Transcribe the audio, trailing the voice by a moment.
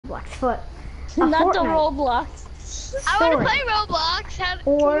Roblox, but Not the Fortnite Roblox. I want to story play Roblox. Can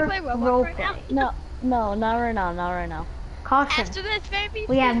or we play Roblox role right now? play. No, not right now, not right now. Caution, After this, maybe.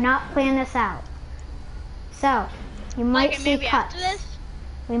 we have not planned this out. So, you might Like, see maybe cuts. after this.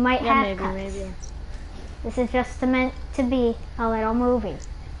 We might Yeah, have cuts. maybe. This is just meant to be a little movie.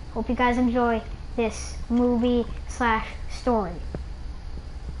 Hope you guys enjoy this movie / story.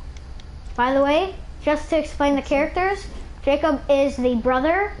 By the way, just to explain the characters, Jacob is the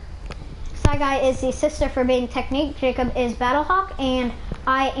brother, Shy Guy is the sister for being Technique, Jacob is Battlehawk, and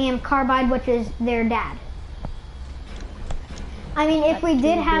I am Carbide, which is their dad. I mean, if we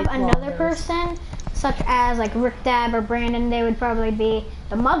did have another person, such as like Rick Dab or Brandon, they would probably be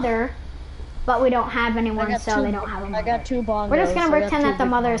the mother, but we don't have anyone, so they don't have a mother. I got 2 bongos. We're just gonna pretend that the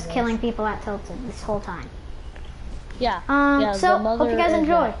mother is killing people at Tilted this whole time. Yeah. So, hope you guys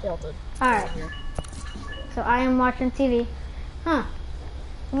enjoy. Tilted. Alright. So I am watching TV. Huh.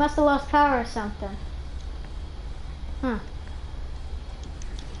 You must have lost power or something. Huh.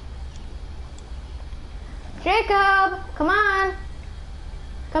 Jacob! Come on!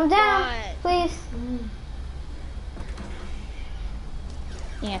 Come down, What? please.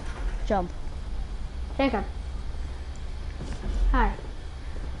 Yeah. Jump. Jacob. Hi.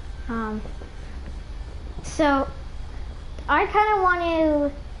 So I kind of want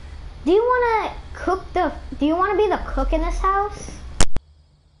to. Do you want to cook the? Do you want to be the cook in this house?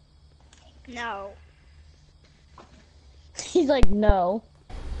 No. He's like, no.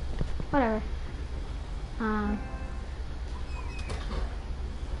 Whatever.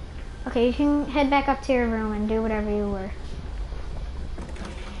 Okay, you can head back up to your room and do whatever you were.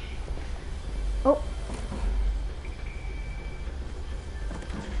 Oh.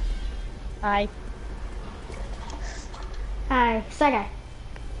 Hi. Hi, Shy Guy.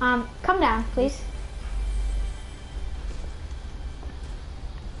 Come down, please.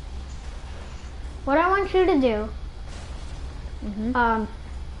 What I want you to do,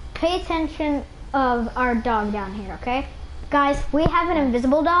 pay attention of our dog down here, okay? Guys, we have an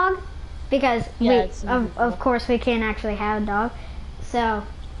invisible dog because of course we can't actually have a dog. So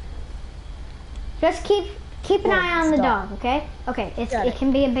just keep an eye on the dog, okay? Okay, it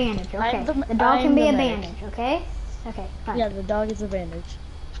can be a bandage, okay? The dog can be a bandage, okay? Okay, fine. Yeah, the dog is a bandage.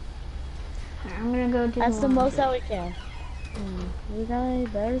 Alright, I'm gonna go do That's the laundry. most that we can. We got any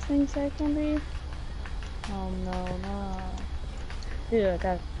better things that can be? Oh no. Dude,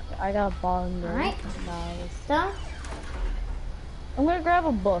 I got a bong. Alright. Nice. Done? I'm gonna grab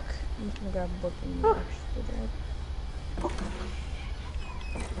a book. I'm just gonna grab a book and watch the dog.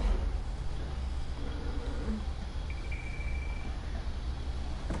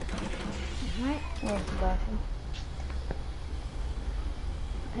 Alright. Where's the bathroom?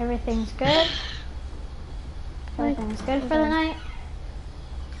 Everything's good. Everything's good for the night.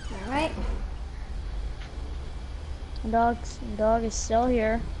 Alright. The dog is still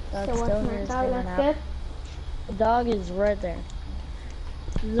here. Dog's So still what's here. my It's dog? taking a That's nap. good. The dog is right there.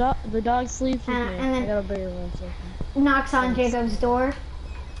 The dog sleeps with me. And then I got a bigger one. So. knocks on Jacob's door.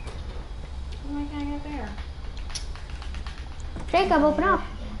 Oh my god, get there. Jacob, open up.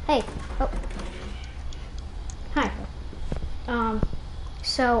 Hey. Oh. Hi.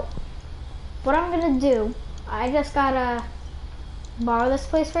 So what I'm gonna do, I just gotta borrow this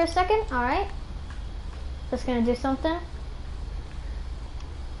place for a second, alright? Just gonna do something.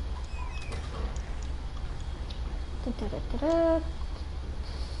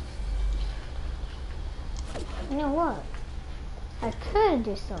 You know what? I could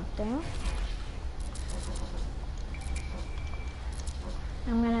do something.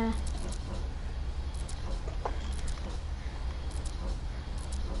 I'm gonna.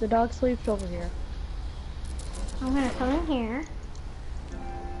 The dog sleeps over here. I'm gonna come in here.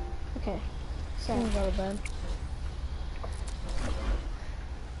 Okay. So. I'm gonna go to bed.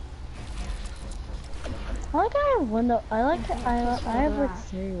 I like our window. I have like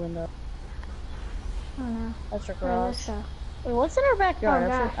 3 windows. Oh no. That's our Where garage. does this go? Wait, what's in our backyard? Oh,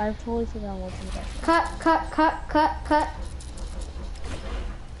 God. I've totally forgotten what's in the backyard. Cut.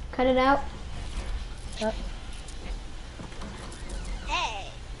 Cut it out. Cut. Hey.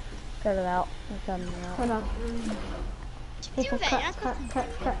 Cut it out. I'm cutting it out. Hold on. People that,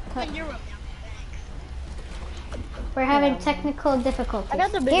 cut. When you're down. We're having technical difficulties. I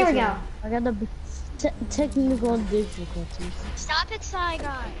got the biggest Here we go. one. I got the technical difficulties. Stop it, Shy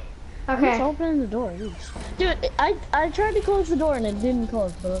Guy. Just Okay. opening the door. Dude, I tried to close the door and it didn't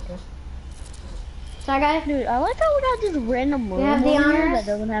close, but okay. Shy Guy, Dude, I like how we got this random room have the over here honors? that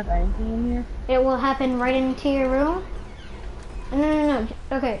doesn't have anything in here. it will happen right into your room. No.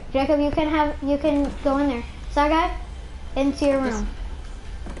 Okay, Jacob, you can go in there. Shy Guy, into your room.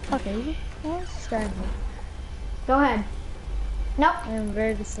 Okay, well, start here. Go ahead. Nope. I am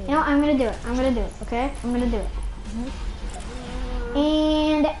very distinct. You know, I'm gonna do it. I'm gonna do it, okay? I'm gonna do it.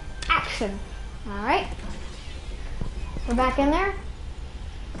 And action. Alright. We're back in there.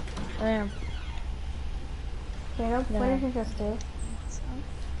 I am. Jacob, what did you just do?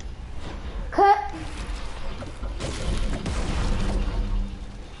 Cut!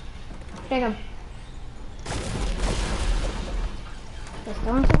 Jacob. Just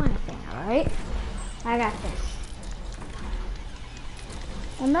don't do anything, alright? I got this.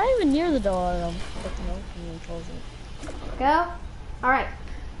 I'm not even near the door. I'm fucking open and close it. Go. Alright.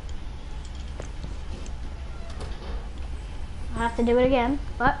 I'll have to do it again,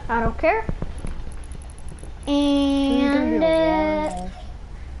 but I don't care. And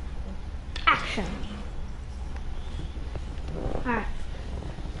action. Alright.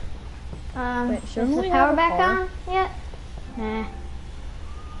 Wait, is shouldn't the we power have a back car? on yet? Nah.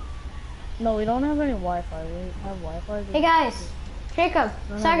 No, we don't have any Wi-Fi. We have Wi-Fi. Hey guys, Jacob,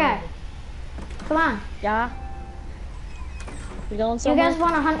 Sagai, come on. Yeah. We going You somewhere? guys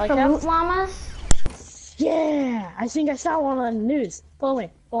want to hunt Like for that? root llamas? Yeah! I think I saw one on the news. Follow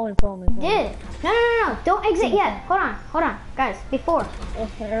me. Follow me. Follow me. Follow me. Did. No. Don't exit yet. Hold on. Guys, before.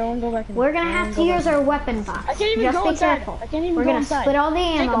 Everyone go back in. We're going to have to use our weapon box. I can't even Just go be inside. careful. I can't even We're go gonna inside. split all the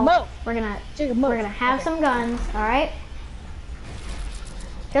ammo. Move. We're going Move. to have Okay. some guns, alright?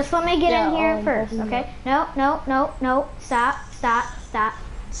 Just let me get in here first, okay? No. Stop.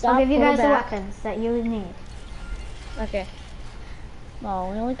 I'll give you guys the weapons that you need. Okay. No,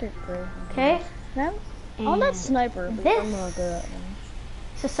 we only get three. Okay? I'm not sniper, but this. I'm not good at one.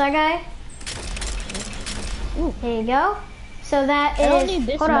 So, Sagai. Here you go. So that is. I don't need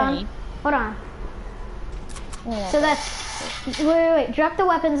this many. Hold on. Oh, So that's. Wait. Drop the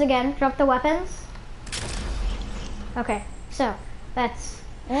weapons again. Drop the weapons. Okay. So that's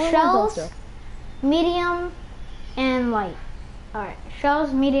shells, medium, and light. All right.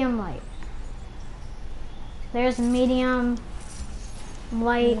 Shells, medium, light. There's medium,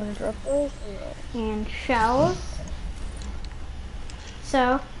 light, and shells.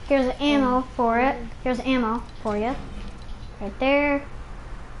 So here's ammo for it. Here's ammo for you. Right there.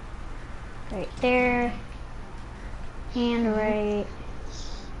 Right there. And right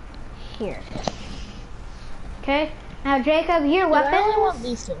here. Okay. Now Jacob, your weapons. I only want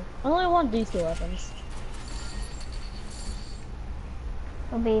these two. I only want these two weapons.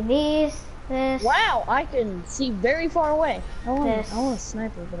 Will be these. This. Wow, I can see very far away. I want This. a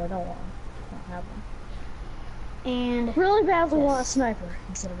sniper, but I don't have one. And Really badly this. want a sniper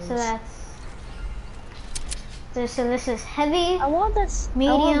instead of so these. that's this. So this is heavy, I want that.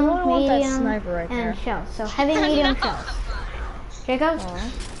 medium, I really want that medium, sniper right there. and shells. So heavy, medium, shells. Jacob,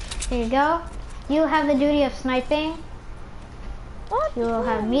 here you go. You have the duty of sniping. What? You will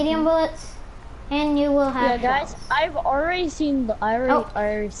have medium bullets, and you will have Yeah, guys, shells. I've already seen the. I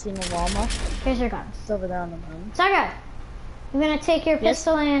already seen a llama. Here's your guns. It's over there on the moon. Saga, you gonna take your Yes?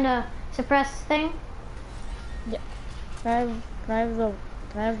 pistol and suppress thing? Can I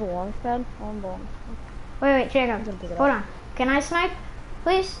have the launch pad? Wait, Jacob. gonna pick it Hold up. on. Can I snipe,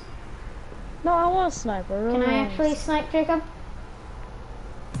 please? No, I want a sniper. I really Can I want a actually snipe, Jacob?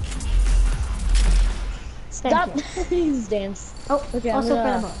 Stop Thank you. these dance. Oh, Okay, I'm also for the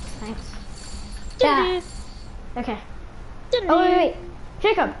gonna- bullets. Thanks. Yeah. Okay. Oh, wait.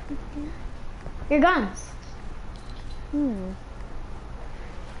 Jacob. Your guns. Ooh.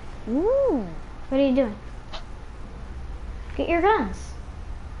 What are you doing? Get your guns.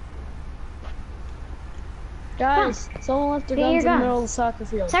 Guys, someone left their Get guns your in the middle of guns. the soccer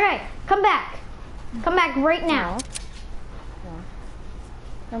field. It's alright. Come back. Come back right now. No.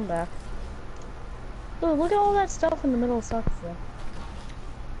 Come back. Look at all that stuff in the middle of the soccer field.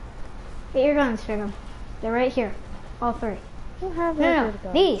 Get your guns, Jacob. They're right here. All three. I don't have No.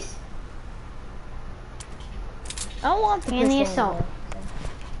 guns. These. I don't want the And the pistol assault.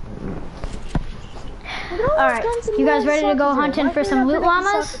 anymore. Alright. You guys ready to go hunting for some loot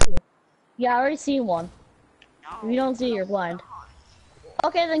llamas? Yeah, I already seen one. If you don't see it, you're blind.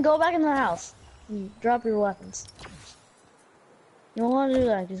 Okay, then go back in the house. And drop your weapons. You don't want to do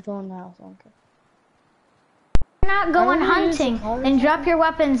that, just go in the house. Okay. You're not going Are we hunting, using then drop your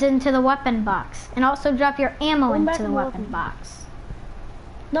weapons into the weapon box. And also drop your ammo Going back into the in the weapon weapon box.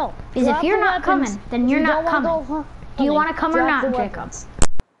 No. Because if drop you're the not weapons. coming, then If you're you not don't wanna coming. go Do you hunting, want to come or drop not, the Jacob? weapons.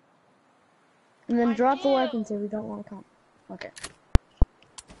 And then drop the weapons if you don't want to come. Okay.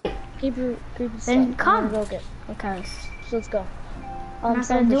 Keep your stuff. Then come. I'm gonna go get. Because So let's go. I'm not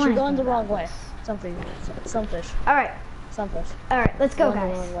Some gonna fish. do You're going the anything wrong about way. Some fish. Some fish. Alright, Some fish. alright, let's go, You're going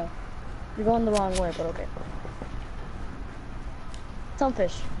the guys. wrong way. You're going the wrong way, but okay. Some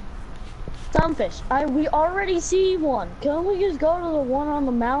fish. Sunfish. We already see one. Can we just go to the one on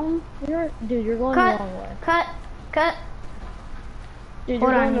the mountain? Dude, you're going the wrong way. Cut. Dude,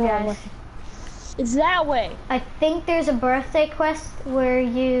 Hold you're on, going the you wrong guys. way. It's that way. I think there's a birthday quest where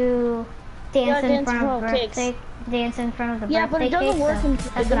you dance in front of birthday. Dance in front of the yeah, birthday but it doesn't cake, work so in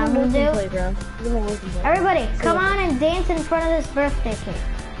that's what I'm gonna do. Playground. It doesn't work in playground. Everybody, come on and dance in front of this birthday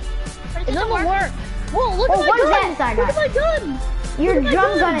cake. It doesn't work. Whoa, look at my what is gun! that inside, Look guys? at my gun! Your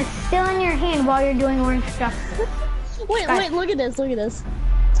drum gun is still in your hand while you're doing orange stuff. Wait, Guys. look at this, look at this.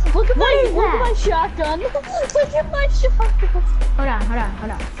 Look at my shotgun. Look at my shotgun. Hold on.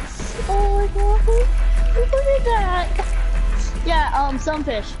 Oh my god. Look at that. Yeah,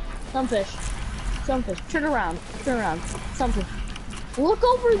 sunfish. Turn around. Sunfish. Look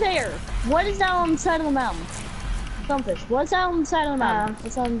over there. What is that on the side of the mountain? Sunfish. What's that on the side of the mountain?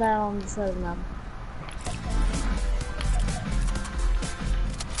 What's on that on the side of the mountain?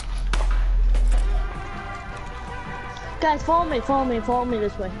 Guys, follow me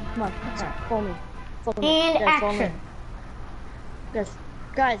this way. Come on, follow me. And guys, action.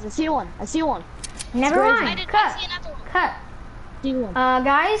 Guys, I see one. Never mind. Cut. See one.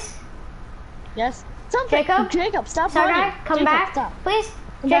 Guys. Yes. Jacob, stop Sorry, running. come Jacob, back, stop. please.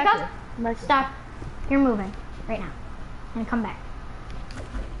 Come Jacob, back stop. You're moving right now, and come back.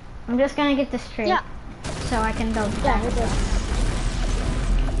 I'm just gonna get this straight, so I can go back.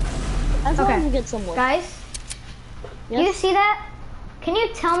 As long as we get somewhere. Guys, yes? do you see that? Can you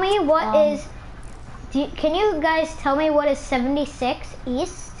tell me what is? Can you guys tell me what is 76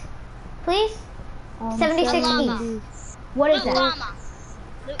 east, please? 76 east. What is that?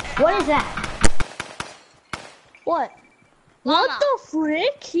 What is that? What? What the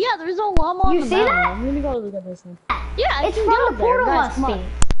frick? Yeah, there's a llama on the mountain. You see that? I'm gonna go look at this one. Yeah, it's from the portal must be.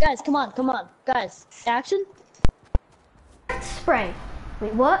 Guys, come on. Guys, action. Spray.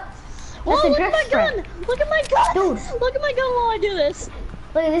 Wait, what? Whoa, look at my gun! Look at my gun! Dude. Look at my gun while I do this.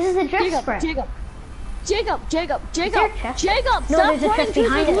 Look, this is a drift spray. Jacob! No, Stop there's a chest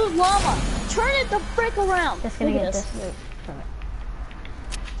behind it. Llama. Turn it the frick around. Just gonna get this loot from it.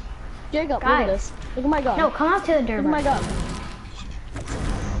 Jacob, look at this. Look at my gun. No, come out to the dirt. Look at my gun.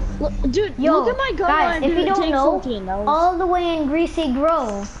 Look, dude, Yo, look at my gun. Guys, if you don't know, all the way in Greasy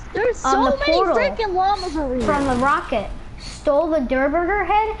Grove, there's so many freaking llamas over here. From the rocket, stole the Durburger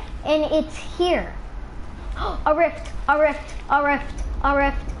head, and it's here. A rift.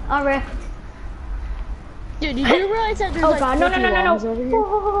 Dude, did you realize that there's God, no. llamas over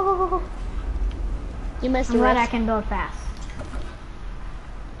here? You missed the I'm glad rift. I can build fast.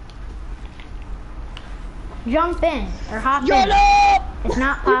 Jump in or hop in. Shut up! It's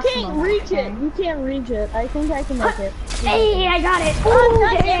not possible. You can't reach it. I think I can make it. Hey, I got it. Oh, Ooh,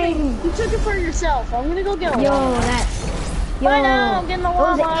 dang. you took it for yourself. I'm gonna go get one. Bye now, I'm getting the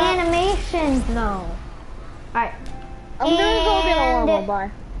llama. Those animations, though. Alright. I'm gonna go get a llama.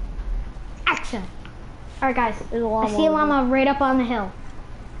 Bye. Action. Alright, guys. There's a llama. I see a llama right up on the hill.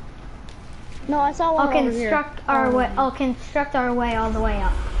 No, I saw one over here. I'll construct our way all the way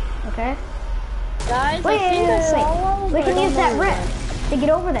up. Okay? Guys, wait. We can use that rift rift to get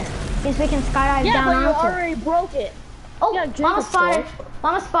over there. Because we can skydive down onto it. Yeah, but you already broke it. Oh, llama spotted.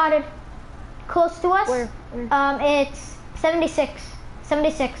 Llama spotted. Close to us. Where? It's 76.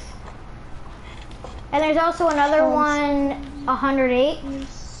 And there's also another one, 108.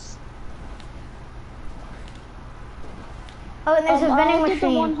 Oh, and there's a vending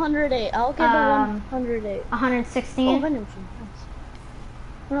machine. I'll get the 108. I'll get the 108. 116. Oh, vending machine.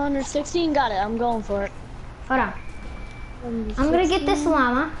 116, got it. I'm going for it. Hold on. I'm gonna get this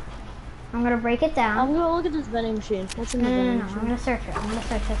llama. I'm gonna break it down. I'm gonna look at this vending machine. What's in the vending machine? I'm gonna search it. I'm gonna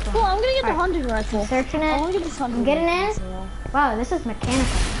search this one. Cool, I'm gonna get the hunting rifle. I'm searching it. I wanna get this hunting I'm getting in. Wow, this is mechanical.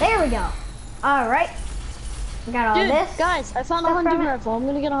 There we go. All right. We got all this. Guys, I found a hunting rifle. I'm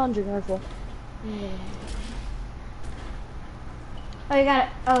gonna get a hunting rifle. Oh, you got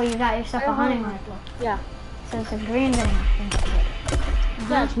it. Oh, you got yourself a hunting rifle. Yeah. So it's a green vending machine.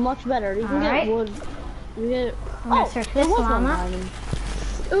 Yeah, it's much better. You can get wood. You get. I'm gonna search this llama.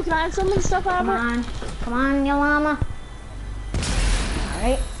 Ooh, can I have some of the stuff out of it? Come on, you llama.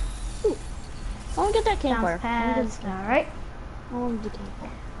 Alright. I wanna get that campfire. Alright. I wanna get campfire.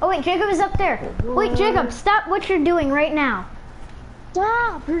 Oh wait, Jacob is up there. Wait, Jacob, stop what you're doing right now.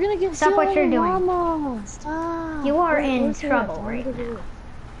 Stop! You're gonna get Stop what you're doing. Llama. Stop. You are in trouble right now.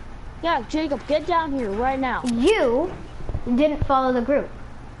 Yeah, Jacob, get down here right now. You didn't follow the group.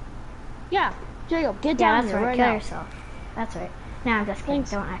 Yeah, Jacob, get down here right now. Kill yourself. That's right. No, I'm just kidding.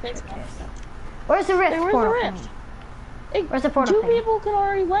 Don't actually kill yourself. Where's the rift portal? Where's the rift? Where's the portal? Two people can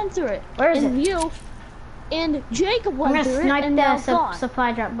already went through it. Where is it? You and Jacob went through it. I'm gonna snipe the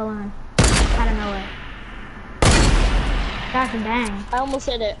supply drop balloon. out of nowhere. Gosh dang. I almost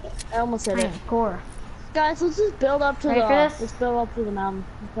hit it. I almost hit it. Core. Guys, let's just build up to Ready the. for this? Let's build up to the mountain.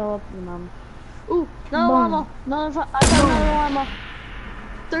 Let's build up to the mountain. Ooh, no Boom. llama. Another. I got another llama.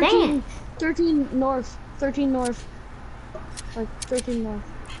 13. Dang it. 13 north. 13 north. Like 13 north.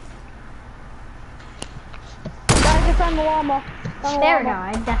 Guys, I found the llama. There we go.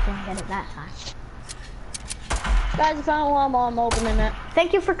 I definitely get it that time. Guys, I found a llama. I'm opening it.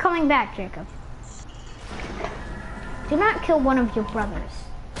 Thank you for coming back, Jacob. Do not kill one of your brothers.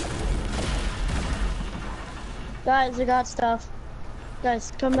 Guys, I got stuff.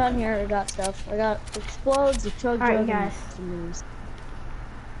 Guys, come down here. I got stuff. I got explodes, a chug Alright, jug, guys. and some news.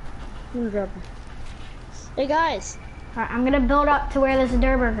 I'm gonna drop it. Hey, guys. Alright, I'm gonna build up to where this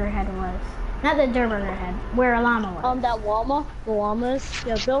Durburger head was. Not the Durburger head, where a llama was. That llama? The llama is?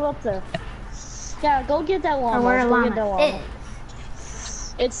 Yeah, build up there. Yeah, go get that llama. Or where a Go get llama that llama.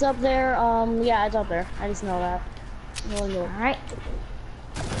 is. It's up there. Yeah, it's up there. I just know that. Alright.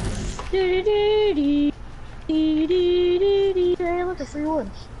 Hey, look, a free wood.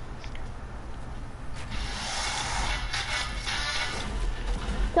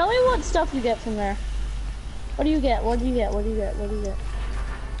 Tell me what stuff you get from there. What do you get? What do you get? What do you get? What do you get?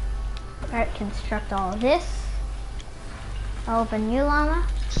 Alright, construct all of this. I'll open new llama.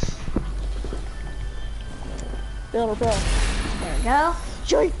 Build a pro. There we go.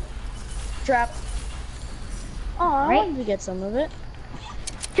 Joy! Trap. Oh, I Right. wanted to get some of it.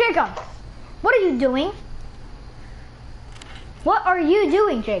 Jacob! What are you doing? What are you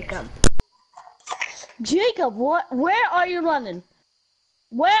doing, Jacob? Jacob, what? Where are you running?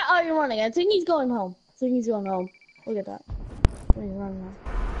 Where are you running? I think he's going home. I think he's going home. Look at that. Where he's running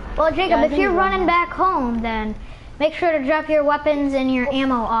now. Well, Jacob, Yeah, I if think you're he's running home. back home, then make sure to drop your weapons and your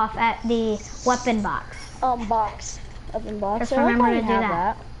ammo off at the weapon box. Box. Up in box. Just I like remember how to we do have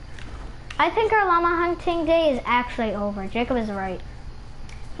that. I think our llama hunting day is actually over. Jacob is right.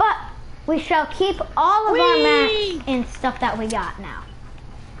 But we shall keep all of our Whee! mats and stuff that we got now.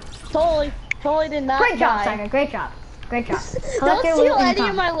 Totally did not Great job, die. Tiger. Great job. Great job. Don't Collect your steal loot and any come.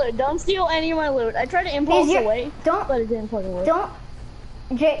 of my loot. Don't steal any of my loot. I tried to impulse Is your- away, don't- but it didn't fucking work. Don't,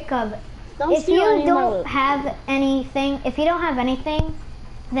 Jacob. Don't If steal any you of my don't loot. have anything,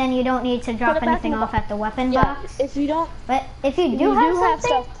 then you don't need to drop Put it back anything in the off at the weapon Yeah, box. if you don't, But if you if do you have do have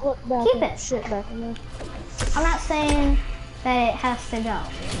something, stuff, put back keep in, it. shit back in there. I'm not saying that it has to go.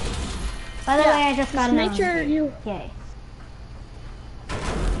 By the Yeah, way, I just got make another sure one. you. Yay.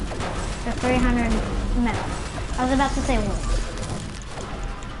 The 300 metal. I was about to say wood.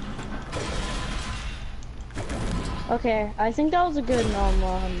 Okay, I think that was a good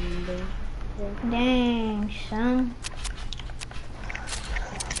Dang, son.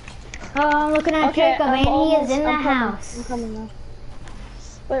 Oh, I'm looking at Okay, Jacob, I'm and he almost- is in the I'm coming. house. I'm coming now.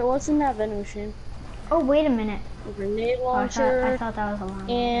 Wait, what's in that vending machine? Oh, wait a minute. A grenade Oh, I launcher. thought that was a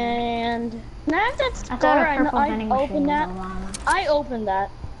llama. And can I have that I scar? thought a I know purple I vending machine opened was that. a llama. I opened that.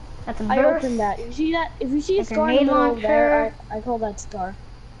 That's a I burst. opened that. If you see that, if you see a A scar in the grenade middle of there, launcher. I call that scar.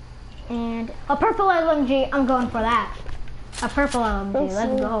 And a purple LMG. I'm going for that. A purple LMG. Let's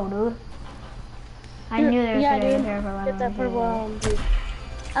Purple. go, dude. I knew there was yeah, gonna be a dude. purple LMG. Get that purple LMG.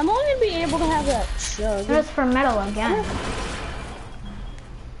 I'm only gonna be able to have that chug. It was for metal again.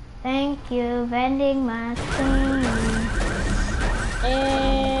 Thank you, vending machine.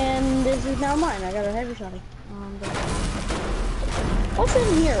 And this is now mine. I got a heavy shotty. What's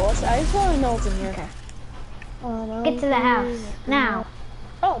in here? I just want to know what's in here. Get to the house now.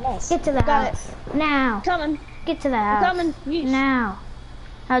 Oh, nice. Get to the Got house now. Coming. Get to the house Coming. Yeesh. now.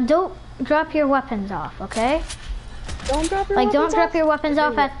 Now don't drop your weapons off, okay? Don't drop your Like don't weapons drop off? your weapons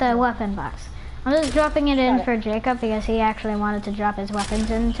off at the weapon box. I'm just dropping it in Got it. for Jacob because he actually wanted to drop his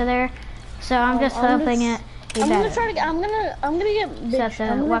weapons into there. So I'm just I'm hoping just- it be I'm gonna better. try to. I'm gonna get big. So that I'm the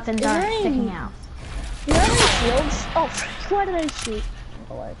gonna- weapons is there aren't any- sticking out. Do you have any shields? Oh, frick, why did I shoot?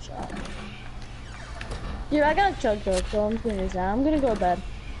 Oh, I shot. Dude, I got a chug jug, so I'm just gonna use that. I'm gonna go to bed.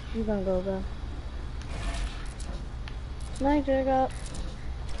 I'm gonna go to bed. Night, Jacob.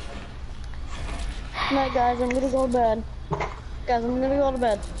 Night, guys. I'm gonna go to bed. Guys, I'm gonna go to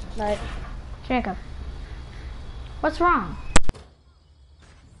bed. Night. Jacob, what's wrong?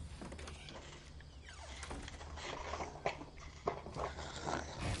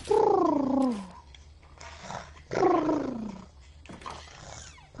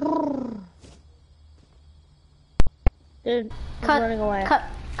 Dude, he's Cut, running away. cut,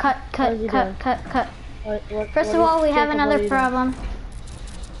 cut, What is he cut, doing? cut, cut. First What of all, we is- have Jacob, what another are you doing? problem.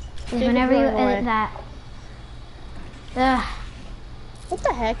 Is Jacob's whenever you running away. edit that. Ugh. What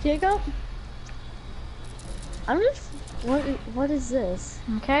the heck, Jacob? I'm just. What is this?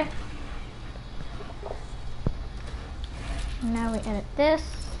 Okay. Now we edit this.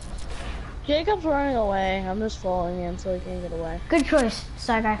 Jacob's running away. I'm just following him so he can't get away. Good choice,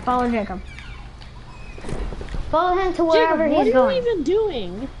 Side Guy. Follow Jacob. Follow him to wherever Jacob, he's going. what are you even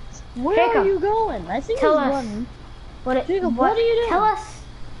doing? Where Jacob, are you going? I think tell he's us running. Jacob, what are you doing? Tell us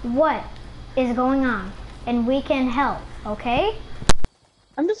what is going on, and we can help, okay?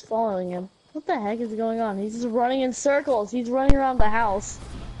 I'm just following him. What the heck is going on? He's just running in circles. He's running around the house.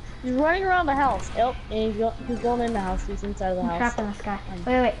 He's running around the house. Oh, and he's going in the house. He's inside of the house. Trapped in this guy.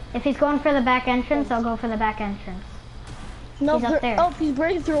 Wait. If he's going for the back entrance, I'll go for the back entrance. No, he's up there. Oh, he's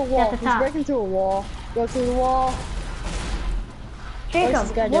breaking through a wall. At the He's top. breaking through a wall. Go through the wall. Jacob, What's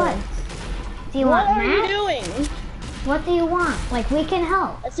this guy what? doing? Do you want What are Matt? you doing? What do you want? Like, we can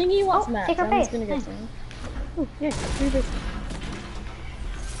help. I think he wants Matt. Take our I'm just base. gonna get some. Oh, yeah, 3 bases.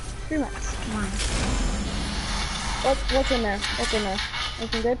 3 mats. Come on. What's in there? What's in there?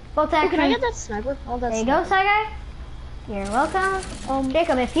 Anything good? Bolt Oh, action. can I get that sniper? Oh, that's There you go, Side Guy. You're welcome.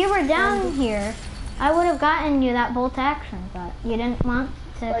 Jacob, if you were down here, I would have gotten you that bolt action, but you didn't want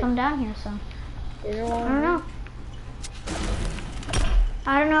to come down here, so. I don't know.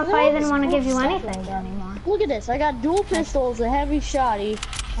 I don't know if I even want to give you anything anymore. Look at this. I got dual pistols, a heavy shotty,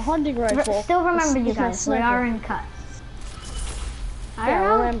 a hunting rifle. Still remember, you a guys, we sniper. are in cuts. I don't Yeah,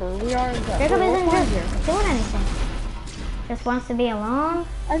 know. remember, we are in cuts. Jacob Wait, isn't what just time? doing anything. Just wants to be alone.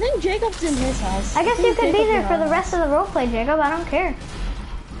 I think Jacob's in his house. I guess you think could be Jacob's there in for our the house. rest of the roleplay, Jacob. I don't care.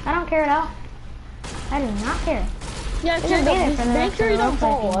 I don't care at all. I do not care. Yeah, You can be Jacob, there just for the make rest sure of you the don't roleplay if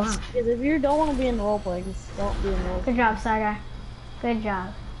follow you us. want. Because if you don't want to be in the roleplay, just don't be in the roleplay. Good job, Saga. Good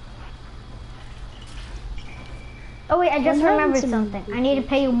job. Oh wait, I just I'm having remembered some- something. I need to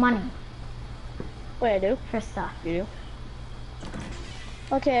pay you money Wait, I do? for stuff. You do?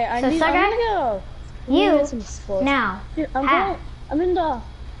 Okay, So, I'm Saga, gonna go. You get some supplies. now Here, I'm have in the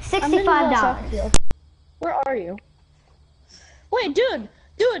soccer $65. field. Where are you? Wait, dude,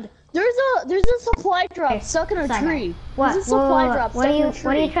 there's a supply drop Okay, stuck in a Saga. tree. What? There's a supply drop What stuck are you? in a tree.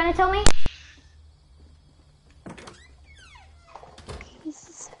 What are you trying to tell me? This is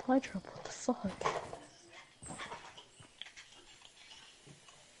a supply drop. What the fuck?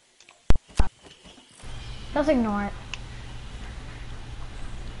 Just ignore it.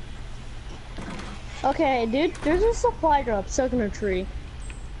 Okay, dude, there's a supply drop stuck in a tree.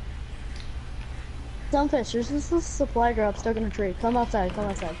 Sunfish, there's just a supply drop stuck in a tree. Come outside, come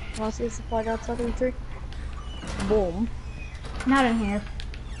outside. Wanna see a supply drop stuck in a tree? Boom. Not in here.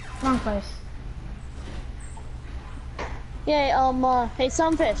 Wrong place. Yeah, hey,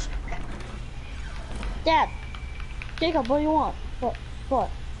 Sunfish. Dad. Jacob, what do you want? What?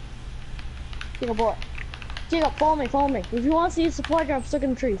 Jacob, what? Jacob, follow me. If you want to see a supply drop stuck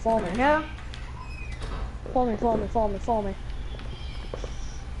in a tree, follow me. Yeah. Follow me.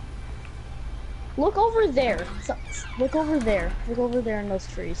 Look over there. Look over there in those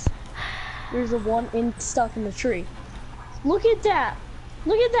trees. There's one stuck in the tree. Look at that.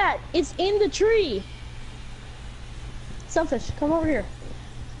 It's in the tree. Sunfish, come over here.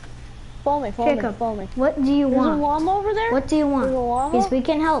 Follow me. Jacob, what do you There's a want? llama over there? What do you There's a want? llama? Because we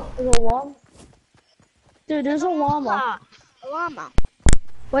can help. There's a llama? Dude, there's a llama. A llama.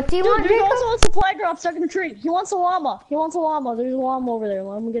 What do you Dude, want, there's Jacob? also a supply drop stuck in a tree. He wants a llama. There's a llama over there.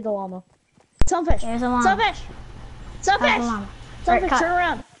 Let me get the llama. Sunfish. There's a llama. Sunfish. There's a llama. Sunfish, cut. turn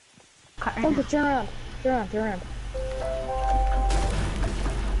around. Cut right Sunfish, turn around. Turn around.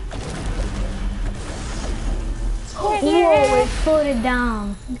 Whoa, it floated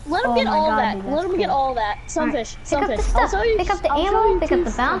down. Let him Oh get my all God, that. dude, Let that's him get cool. all that. Sunfish. Pick up the Sunfish. stuff. show you. Pick up the I'll show ammo. you Pick up two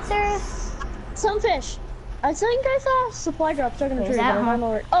the stuff. bouncers. Sunfish. I think I saw a supply drop stuck in a Is tree. that But I don't know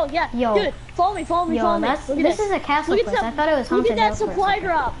where. Oh yeah. Yo. Dude, follow me. Follow me. Yo, Follow me. that's Look at this is a castle Look at place. that- I thought it was Look haunted at that house for a supply second.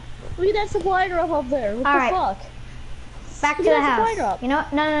 drop. Look at that supply drop up there. What All the right. fuck? Back to Look at the that supply house. drop. You know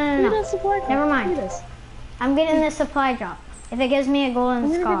what? Look at No. that supply drop. Never mind. Look at this. I'm getting this supply drop. If it gives me a golden I'm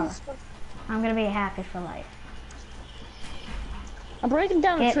gonna scar, get this- I'm gonna be happy for life. I'm breaking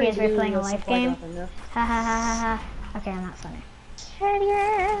down a Get tree. because we're to playing do a this life supply game. drop in there. Ha ha ha ha ha. Okay, I'm not funny.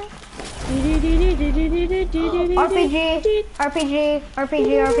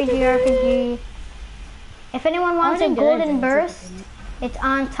 RPG. If anyone wants a golden burst, it's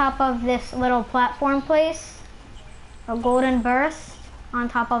on top of this little platform place. A golden burst on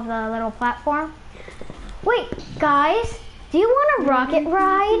top of the little platform. Wait, guys, do you want a rocket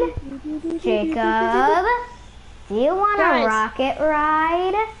ride? Jacob, do you want a Guys. rocket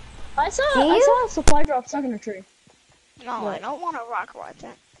ride? I saw you? a supply drop stuck in a tree. No, I don't want a rock ride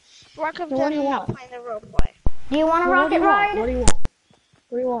then. Rock Then what do you not want? playing the roleplay. Do you want a What do rocket you want? ride? What do you want?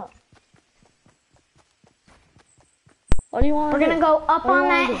 What do you want? What do you want? We're gonna go up What do you on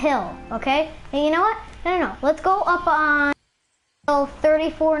wanna that do? hill, okay? And you know what? No. Let's go up on Go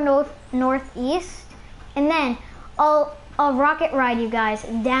 34 northeast, and then I'll rocket ride you guys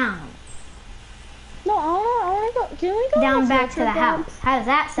down. No, I wanna go. Can we go Down on a back field to the trip, Dad? house. How does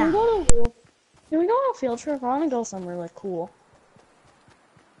that Can we sound? can we go on a field trip? I wanna go somewhere like cool.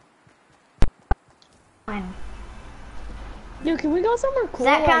 Fine. Dude, can we go somewhere cool?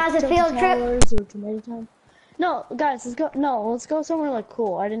 Does that count as a field trip? Or Tomato Town? No, guys, let's go. No, let's go somewhere like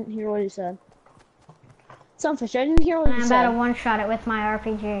cool. I didn't hear what you said. Sunfish, I didn't hear what you I'm said. about to one-shot it with my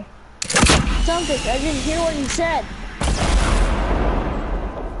RPG. Sunfish, I didn't hear what you said.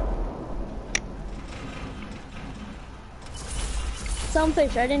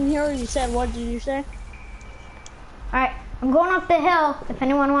 Sunfish, I didn't hear what you said. What did you say? Alright, I'm going up the hill if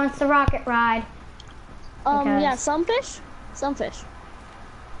anyone wants to rocket ride. Yeah, Sunfish? Sunfish.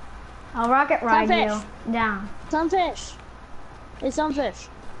 I'll rocket ride Sunfish. you down. Sunfish. Hey, Sunfish.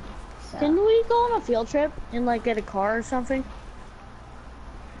 So. Can we go on a field trip and like get a car or something?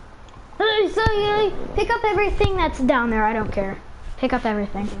 Hey, so you pick up everything that's down there. I don't care. Pick up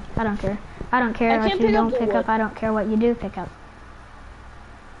everything. I don't care. I don't care I if can't you pick up don't the pick wood. up. I don't care what you do pick up.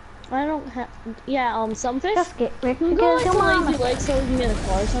 I don't have. Yeah, Sunfish. Just get Rick Can we go because like your to mama. Lazy Lake so we can get a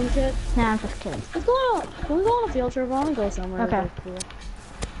car or some shit? Nah, I'm just kidding. Let's go on. Can we go on a field trip? I want to go somewhere. Okay. Like cool.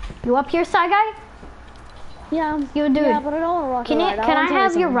 You up here, side guy? Yeah. You dude. Yeah, but I don't want to rocket Can you? ride. Can I wanna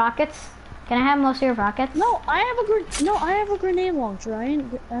have do your something. rockets? Can I have most of your rockets? No, I have a grenade launcher. I ain't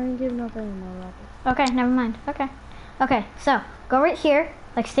giving up any more rockets. Okay, never mind. Okay. Okay, so go right here.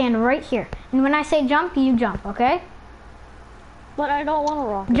 Like stand right here. And when I say jump, you jump. Okay? But I don't want to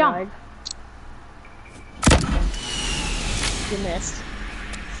rocket Jump. ride. You missed.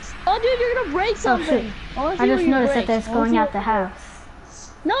 Oh, dude, you're gonna break something. Oh, I just noticed that there's going out the house.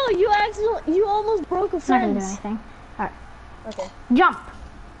 No, you almost broke a It's not gonna do fence. anything. Alright. Okay. Jump!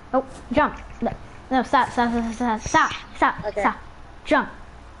 Oh, jump. No, stop. Okay. Stop. Jump.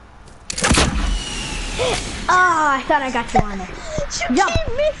 Oh, I thought I got you on there. You Jump. keep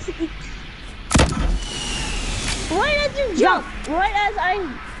missing. Right as you jump. Right as I...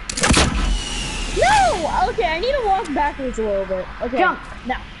 No! Okay, I need to walk backwards a little bit. Okay. Jump.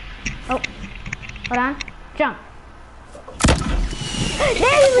 Now. Oh, hold on. Jump.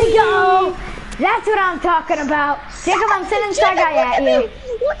 There we go! That's what I'm talking about. Jacob, I'm sending side guy at you.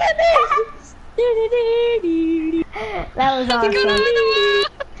 Look at me! That was awesome.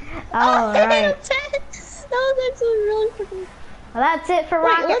 All That right. was actually really freaking... Well, that's it for Wait,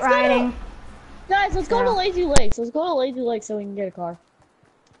 rocket let's go to- riding. Guys, let's go to Lazy Lakes. Let's go to Lazy Lakes so we can get a car.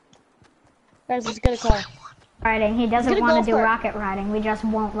 Guys, let's get a car. Riding. He doesn't Get a want golf to do cart. rocket riding. We just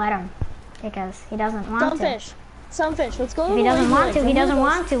won't let him because he doesn't want to. Sunfish. Sunfish, let's go to If he doesn't Lazy want Lakes. to, he I'm doesn't gonna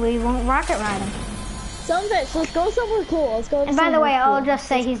go- want to. We won't rocket ride him. Sunfish, let's go somewhere cool. Let's go. And by the way, somewhere I'll cool. just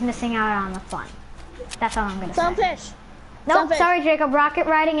say he's missing out on the fun. That's all I'm gonna say. Sunfish. Nope, Sunfish. sorry, Jacob. Rocket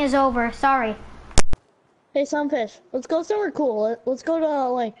riding is over. Sorry. Hey, Sunfish, let's go somewhere cool. Let's go to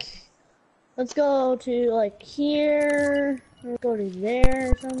like, let's go to like here. Let's go to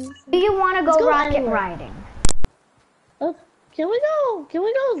there or something. Do you want to Let's go go rocket anywhere. riding? Oh, can we go? Can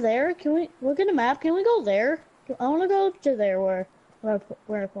we go there? Can we look at the map? Can we go there? I want to go to there where I put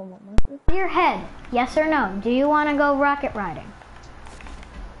my marker. Your head. Yes or no? Do you want to go rocket riding?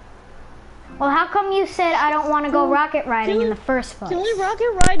 Well, how come you said I don't want to go rocket riding in the first place? Can we rocket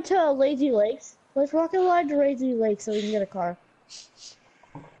ride to Lazy Lakes? Let's rocket ride to Lazy Lakes so we can get a car.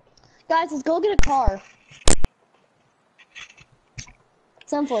 Guys, let's go get a car.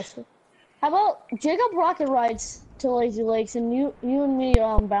 Sunfish. How about Jacob rocket rides to Lazy Lakes and you and me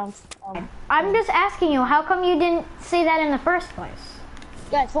bounce. I'm just asking you, how come you didn't say that in the first place?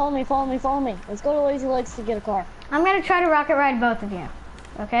 Guys, follow me. Let's go to Lazy Lakes to get a car. I'm gonna try to rocket ride both of you,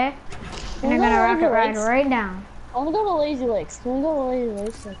 okay? And we I'm go gonna to rocket Lazy ride Lakes? right down. I want to go to Lazy Lakes. Can we go to Lazy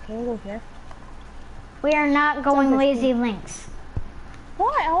Lakes? Like, can we go here? We are not going Sunfish, lazy links.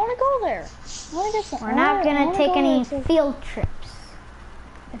 Why? I want to go there. I wanna get some, We're not gonna take go any there. field trips.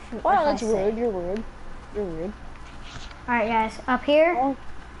 If Wow, I that's say. rude. You're rude. You're rude. Alright, guys, up here. I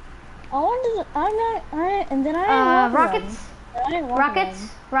wanted to, and then I didn't Rockets.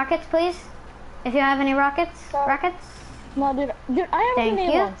 Rockets, please. If you have any rockets, rockets. No, dude, I have Thank a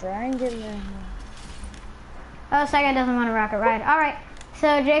grenade you. launcher. I ain't getting it. Oh, this guy doesn't want to rocket ride. Alright,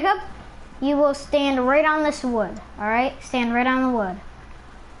 so Jacob, you will stand right on this wood. Alright, stand right on the wood.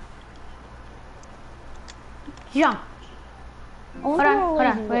 Jump. Hold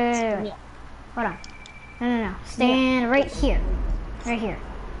on, wait. Hold on. No. Stand right here. Right here.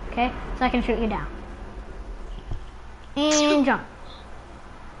 Okay? So I can shoot you down. And jump.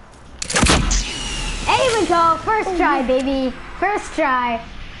 There we go. First try, baby. First try.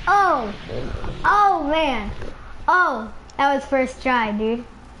 Oh. Oh, man. Oh. That was first try, dude.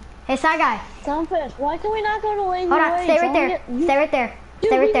 Hey, side guy. Sunfish, why can we not go to Lazy Hold on, Ways? stay right there. Stay right there. Dude,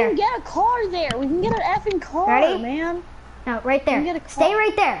 Stay right we there. can get a car there. We can get an effing car, Ready? man. No, right there. Get a car. Stay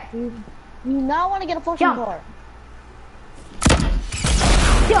right there. Dude, you do not want to get a fucking Jump. car.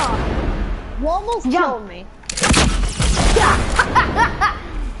 Jump. You almost killed me.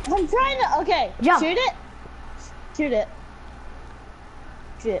 I'm trying to. Okay. Jump. Shoot it. Shoot it.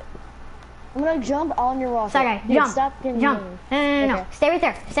 Shoot it. I'm gonna jump on your rocket. Side guy, Dude, jump. Stop getting Jump. me. No. Okay. Stay right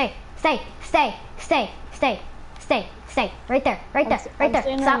there. Stay. Right there. Right I'm there. Right there.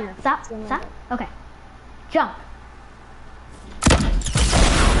 staying right Stop. here. Stop. Staying right Stop. Okay. Jump.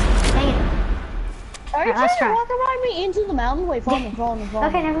 Dang it. Are you Alright, let's trying try. to rocket ride me into the mountain? Wait, follow me.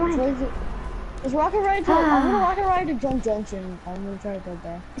 Okay, never mind. Just rocket ride to. I'm gonna rocket ride to Jump Junction. I'm gonna try to go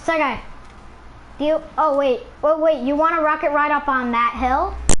there. Side guy. Do you? Oh wait. Wait. You want to rocket ride up on that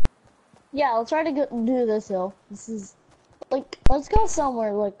hill? Yeah, let's try to do this hill. This is like, let's go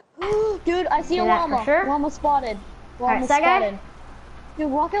somewhere. Like, dude, I see a Do that for llama. sure. Llama spotted. Llama Alright, side guy. spotted. Dude,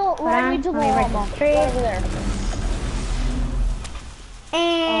 rocket ride me to the Let me break llama. this tree. Right over there.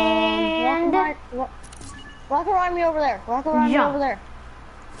 And Rocket ride me over there. Rocket ride me Jump. over there.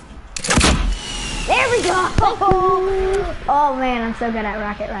 there we go. Oh man, I'm so good at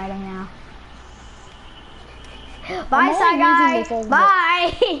rocket riding now. Bye, only side using guy. this as a-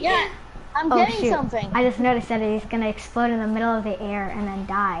 Bye. Yeah, I'm Oh, getting shoot. something. I just noticed that he's gonna explode in the middle of the air and then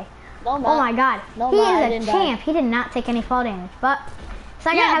die. No, Oh my god. No, He I is didn't a die. champ. He did not take any fall damage. But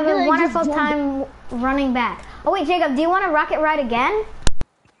Side Yeah, guy have because a I wonderful just time running back. Oh wait, Jacob, do you want to rocket ride again?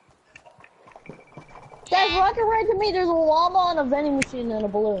 Guys, rocket ride to me. There's a llama on a vending machine and a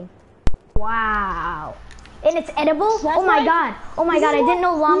balloon. Wow. And it's edible? That's Oh my why- god. Oh my god, I didn't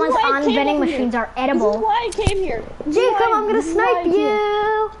know llamas this is why I on came vending over here. machines are This is edible. why I came here. This is Jacob, why- I'm gonna this is why I snipe came.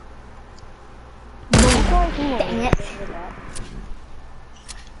 you. That's why I came over Dang here. it.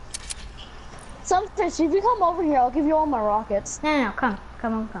 Sunfish, if you come over here, I'll give you all my rockets. No, come.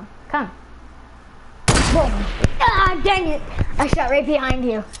 Boom. Ah, dang it. I shot right behind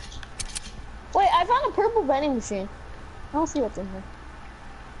you. Wait, I found a purple vending machine. I don't see what's in here.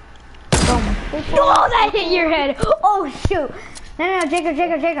 Boom. Oh, that hit your head. Oh, shoot. No, Jacob.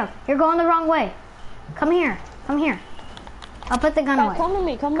 You're going the wrong way. Come here. I'll put the gun Guys, away. come to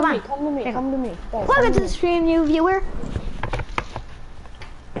me. Come Come to me. on. Come to me. Jacob. Come to me. Guys, Welcome come to the stream, you viewer.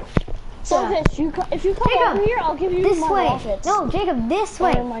 Sunfish, if you come Jacob, over here, I'll give you This my way. rockets. No, Jacob, this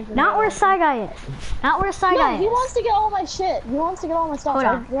way. Oh my God. Not where Side Guy is. Not where Side Guy No, is. he wants to get all my shit. He wants to get all my stuff. Hold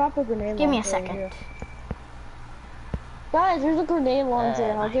I on. dropped a grenade Give me a launcher over second. here. Guys, there's a grenade launcher,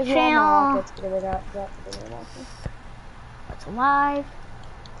 and I'll give you all channel. my rockets. Give it out. Drop the grenade launcher. It's alive.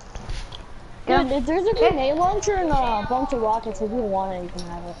 Dude, if there's a grenade launcher and a bunch of rockets, if you want it, you can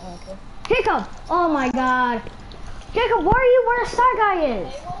have it. Okay. Jacob! Oh my god. Jacob, where are you where Side Guy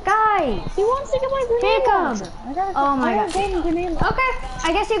is? Guys! He wants to get my grenade Jacob. launcher. I got Oh my I got God. golden grenade launcher. Okay,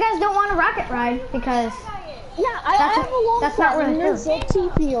 I guess you guys don't want to rocket ride because Yeah, I have a long that's not shot, where and it there's a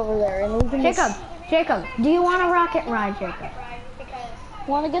TP over there, and we can Jacob, do you want to rocket ride, Jacob?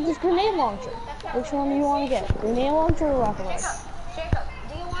 want to get this grenade launcher. Which one do you want to get? Grenade launcher or rocket ride? Jacob,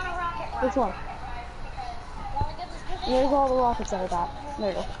 do you want to rocket ride? Which one? There's all the rockets that I got. There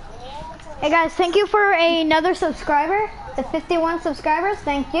you go. Hey guys, thank you for another subscriber. The 51 subscribers,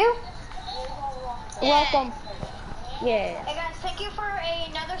 thank you. Welcome. Yeah. Hey guys, thank you for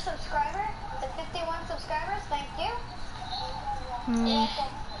another subscriber. The 51 subscribers, thank you.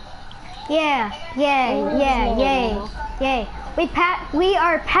 Yay. We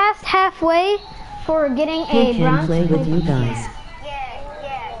are past halfway for getting a bronze. Play with you guys.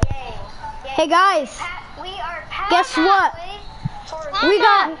 Hey guys, guess what? We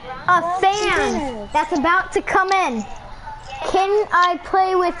got a fan that's about to come in. Can I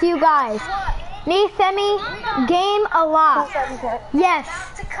play with you guys? Nithemi, game a lot. Yes,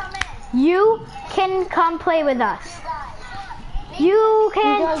 you can come play with us. You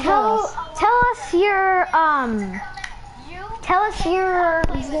can tell us your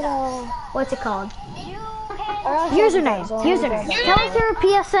what's it called? Username. Tell us your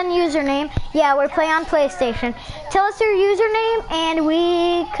PSN username. Yeah, we're playing on PlayStation. Tell us your username and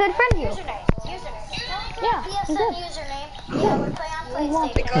we could friend you. Yeah,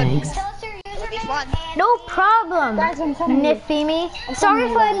 Thanks. No problem, Guys, I'm coming. Nifimi. Sorry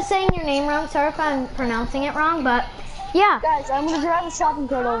if I'm saying your name wrong. Sorry if I'm pronouncing it wrong, but yeah. Guys, I'm gonna drive a shopping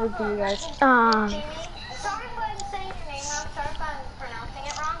cart over to you guys. Sorry if I'm saying your name wrong. Sorry if I'm pronouncing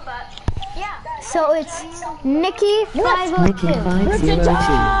it wrong, but yeah. So it's Nikki 502. Nikki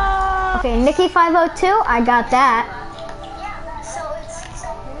 502. Okay, Nikki 502. I got that.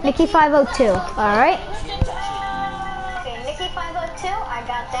 Nikki 502. All right. 502, I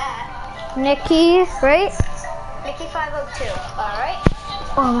got that. Nikki, right? Nikki 502, alright.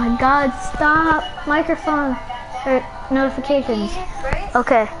 Oh my god, stop. Microphone. Or notifications.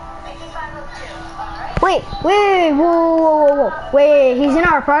 Okay. Nikki 502, alright. Wait, whoa. Wait, he's in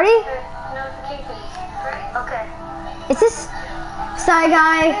our party? Notifications, right? Okay. Is this Shy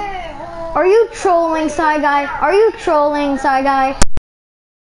Guy? Are you trolling, Shy Guy? Are you trolling, Shy Guy?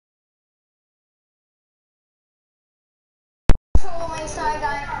 Trolling, Shy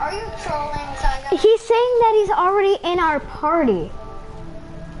Guy? Are you trolling, Shy Guy? He's saying that he's already in our party.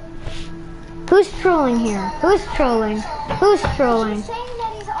 Who's trolling here? Who's trolling? Who's trolling? He's saying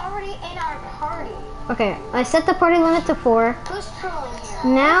that he's already in our party. Okay, I set the party limit to 4. Who's trolling here?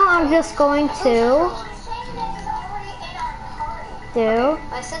 Now I'm just going to do.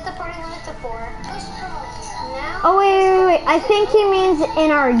 I set the party limit to 4. Now. Oh wait. I think he means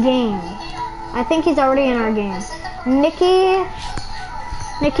in our game. I think he's already in our game. Nikki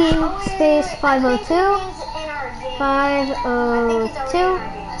space 502. 502.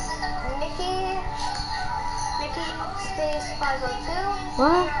 Nikki space 502.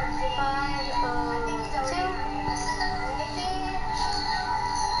 What?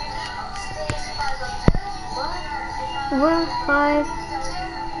 502. What?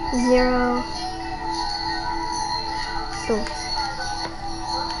 502.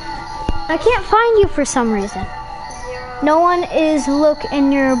 I can't find you for some reason. No one is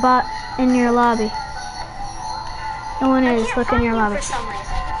in your lobby. No one is look in your lobby.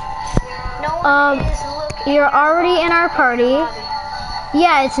 You're already in our party.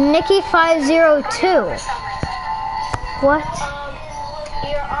 Yeah, it's Nikki 502. What?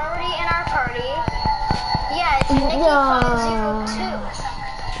 You're already in our party. Yeah, it's Nikki 502.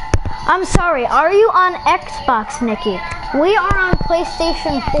 I'm sorry, are you on Xbox, Nikki? We are on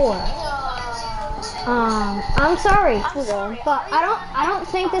PlayStation 4. I'm sorry, but I don't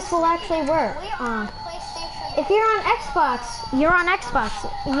think this will actually work. If you're on Xbox, you're on Xbox.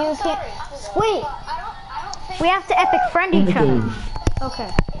 You can't. Wait, we have to epic friend each other.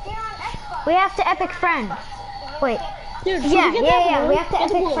 Okay. We have to epic friend. Wait. Dude, yeah. We have to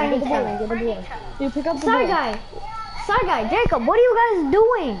epic friend each other. Dude, pick up the Shy Guy, Jacob, what are you guys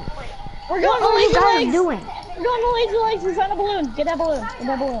doing? We're going to Lazy Legs. Doing? We're going to Lazy Legs. We found a balloon. Get that balloon. Where's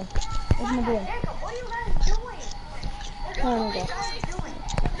my balloon? Jacob, what are you guys doing? There we go.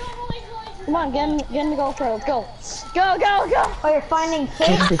 Come on, get in the GoPro. Go. Oh, you're finding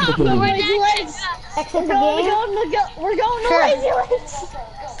kids? Exit the Go game. Lazy Legs. Exit the game? We're going to Sure. Lazy Legs.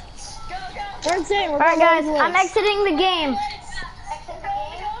 We're insane. Alright guys, I'm exiting the game.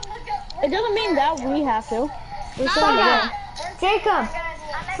 It doesn't mean that we have to. We're still in the Shy game. Jacob,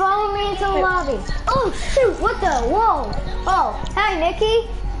 follow me into the lobby. Oh shoot, what the? Whoa. Oh, hi Nikki.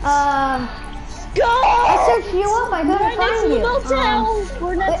 Go! I searched you up, I couldn't find you.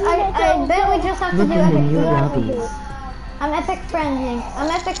 We're next to the I motel. bet we just have to do Look in epic your friending. lobbies. I'm epic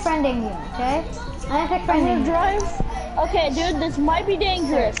friending you, okay? I'm epic I'm friending gonna you. drive. Okay, dude, this might be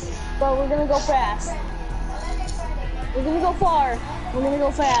dangerous, but we're gonna go fast. We're gonna go far. We're gonna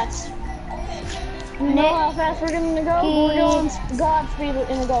go fast. You know how fast we're gonna go? We're going Godspeed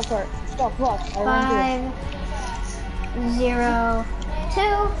in the go-kart. Stop, look. 502.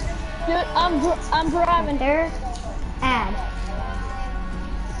 Dude, I'm driving. There. Add.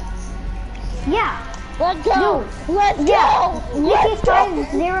 Yeah. Let's go. Let's Yeah. go. Nikki Let's go.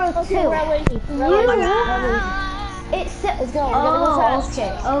 502. Okay, we're at Lazy. We're at Lazy. It's Let's go. We gotta go fast.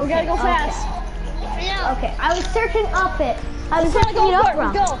 Okay. We gotta go fast. Okay. I was searching up it. I was Let's searching it go up for it.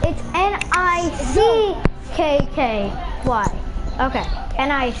 wrong. Let's go. It's NICKKY. Okay.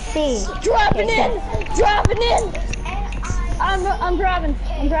 NIC. Dropping in. Dropping in. I'm driving.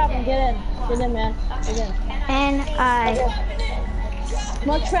 Get in. Get in, man. Get in. NICKKY.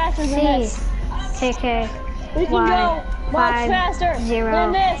 Much faster than this. We can go much faster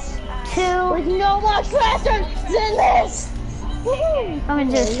than this. 2. We can go much faster than this. I'm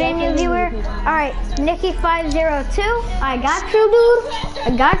into the stream new viewer. Alright, Nikki 502. I got you, dude.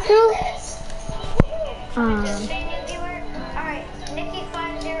 I got you. Alright, Nikki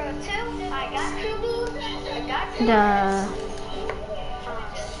 502. I got you, dude. I got you.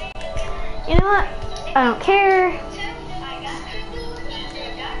 You know what? I don't care.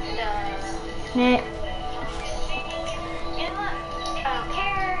 Nick. You know what? I don't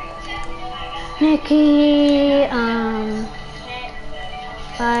care. Nikki,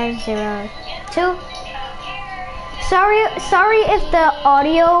 502. Sorry if the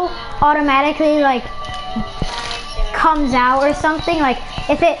audio automatically like comes out or something. Like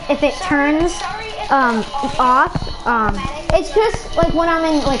if it turns off. It's just like when I'm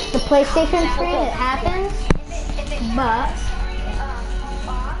in like the PlayStation screen, it happens. But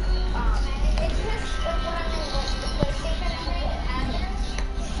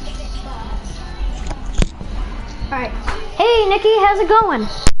Alright. Hey, Nikki, how's it going?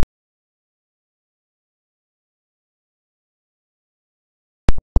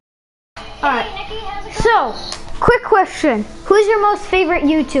 Alright. So, quick question. Who's your most favorite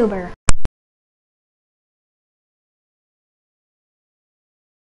YouTuber?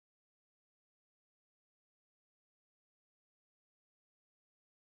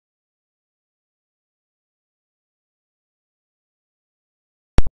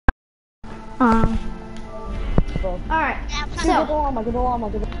 Alright, so,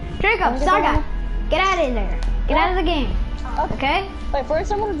 Jacob, Saga, get out of there. Get out of the game. Okay? Wait,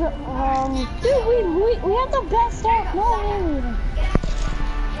 first I'm gonna, dude, we have the best stuff. No,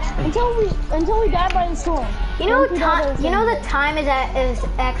 until we die by the storm. You know, the time is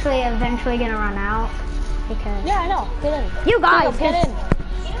actually eventually gonna run out. Because yeah, I know. Get in. You guys, get in.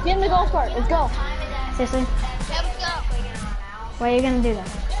 Get in the golf cart. Let's go. Seriously? Yeah, let's go. Why are you gonna do that?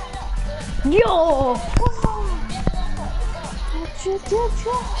 Yo!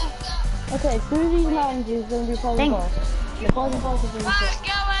 Okay, through these mountains is gonna be probably Thank golf. The pleasant parts is gonna be Let's golf.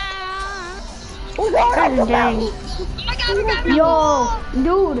 go. God dang. Oh my God, we got Yo,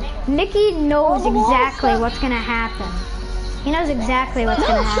 dude, Nikki knows exactly what's gonna happen. He knows exactly what's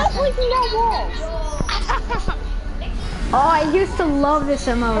gonna Stop happen. breaking down walls. Oh, I used to love this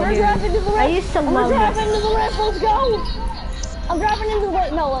MMO, We're dude. driving to the I rest. used to We're love driving this. to the rest. Let's go. I'm driving into the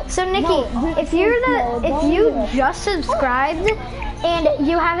rest. No, So Nikki, if you just subscribed and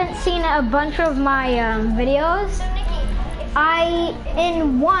you haven't seen a bunch of my videos,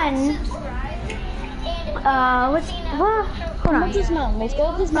 hold on. This mountain. Let's go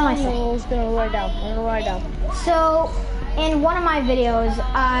up this mountain and we're just gonna ride down. We're gonna ride down. So, in one of my videos,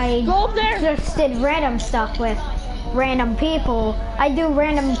 I Go up there. just did random stuff with random people. I do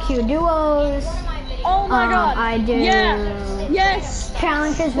random Q duos. Oh my God. I do Yes.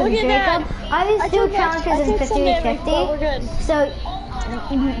 challenges with Look at Jacob. that. I always do challenges in 50v50. 50v50. We're good. So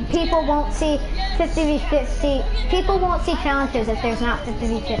people won't see 50v50. People won't see challenges if there's not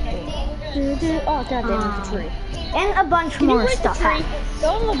 50v50. Oh God damn it, the tree. And a bunch Can you more break stuff the tree? happens.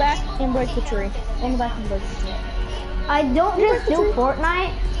 Go in the back and break the tree. Go in the back and break the tree. I don't just do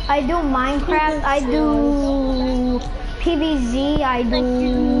Fortnite. I do Minecraft. I do PvZ. I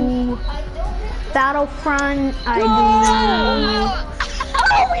do Battlefront. I do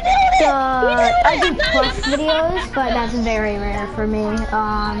Plus videos, but that's very rare for me.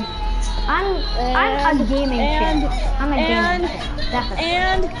 I'm a gaming channel. I'm a gaming channel, definitely.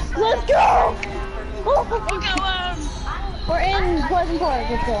 And let's go! We're in Pleasant Park.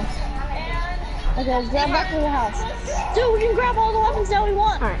 Let's go. Okay, let's grab back to the house. Dude, we can grab all the weapons that we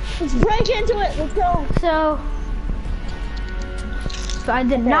want. Alright. Let's break into it. Let's go. So I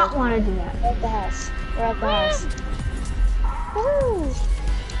did not want to do that. We're at the house. We're at the house. Woo!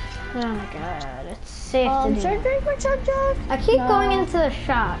 Oh my god, it's safe to do. Should I drink my chug? I keep going into the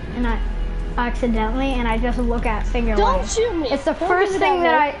shop and I accidentally and I just look at finger Don't lights. shoot me. It's the Don't first do thing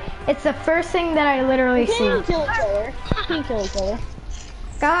that, it's the first thing that I literally We see. can't even kill each other. We can't kill each other.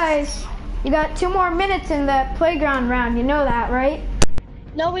 Guys, you got 2 more minutes in that playground round. You know that, right?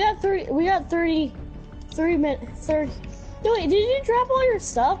 No, we got 30 minutes. 30. Wait, did you drop all your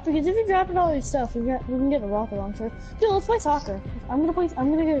stuff? Because if you drop all your stuff, we can get a rocket launcher. Dude, let's play soccer. I'm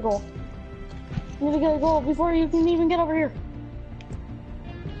gonna get a goal. I'm gonna get a goal before you can even get over here.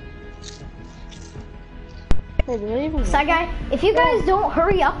 Hey, did I even Side guy, if you guys don't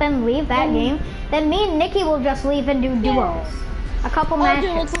hurry up and leave that game, then me and Nikki will just leave and do duos. A couple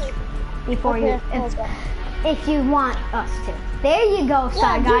matches Dude, before let's go. if you want us to. There you go,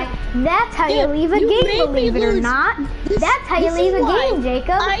 side guy. That's how you Dude, leave a you game, made me believe it or lose. not. That's how you This leave is a why game,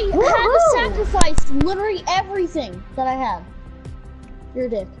 Jacob. I had to Woohoo! sacrifice literally everything that I had. You're a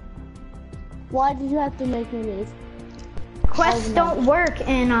dick. Why did you have to make me leave? Quests don't work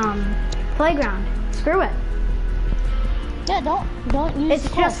in playground. Screw it. Yeah, don't use It's the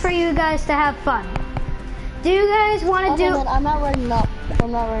just quest. for you guys to have fun. Do you guys want to Okay, do? then I'm not writing it up.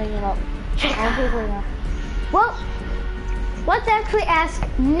 I'm not writing it up. I'll take it now. Well, let's actually ask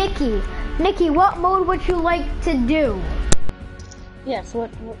Nikki. Nikki, what mode would you like to do? Yes, what?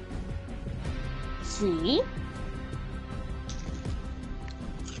 See?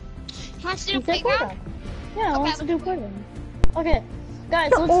 Wants to do You said playground? playground. Yeah, I want to do playground. Okay,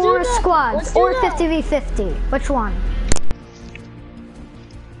 guys, let's Or do the squads, let's do or the- 50v50. Which one?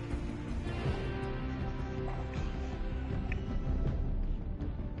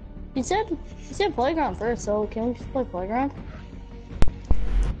 You said playground first, so can we just play playground?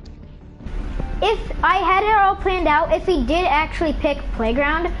 If I had it all planned out, if he did actually pick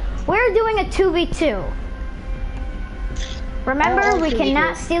playground, we're doing a 2v2. Remember, I don't like we 2v2.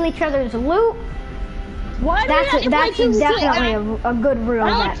 cannot steal each other's loot. Why do we have to play That's 2v2? definitely a good rule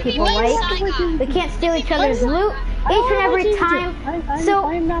that people like. We can't steal each other's loot each and every time. So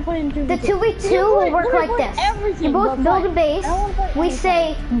I'm not playing 2v2. the 2v2 will work like this. You both build a base. We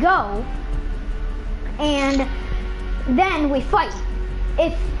say go, and then we fight.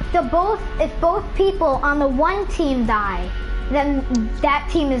 If both people on the one team die, then that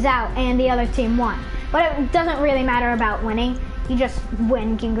team is out and the other team won. But it doesn't really matter about winning. You just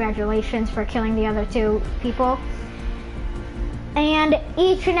win. Congratulations for killing the other two people. And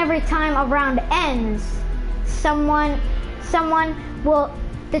each and every time a round ends,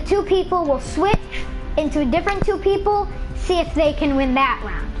 the two people will switch into different two people, see if they can win that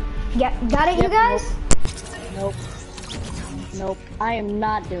round. Got it, you guys? Nope. Nope. I am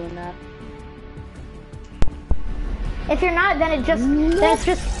not doing that. If you're not, then it's just.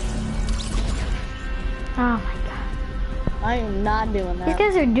 Oh my god. I am not doing that. These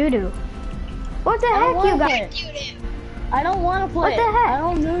guys are doo-doo. What the heck, you guys? I don't want to play. What the heck? I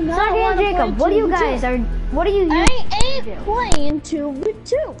don't know. Sonny and Jacob, what do you guys are? What do you use? I ain't playing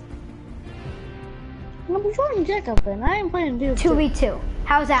 2v2. I'm joining Jacob, and I ain't playing 2v2.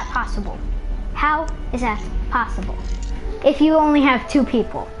 How is that possible? How is that possible? If you only have two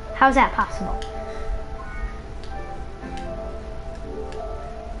people, how is that possible?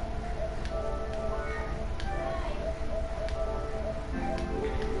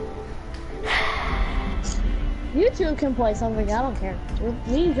 You two can play something, I don't care.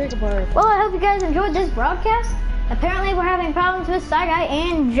 Me and Jacob are... Well, I hope you guys enjoyed this broadcast. Apparently we're having problems with Side Guy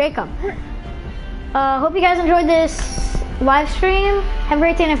and Jacob. Hope you guys enjoyed this live stream. Have a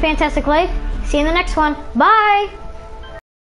great day and a fantastic life. See you in the next one. Bye!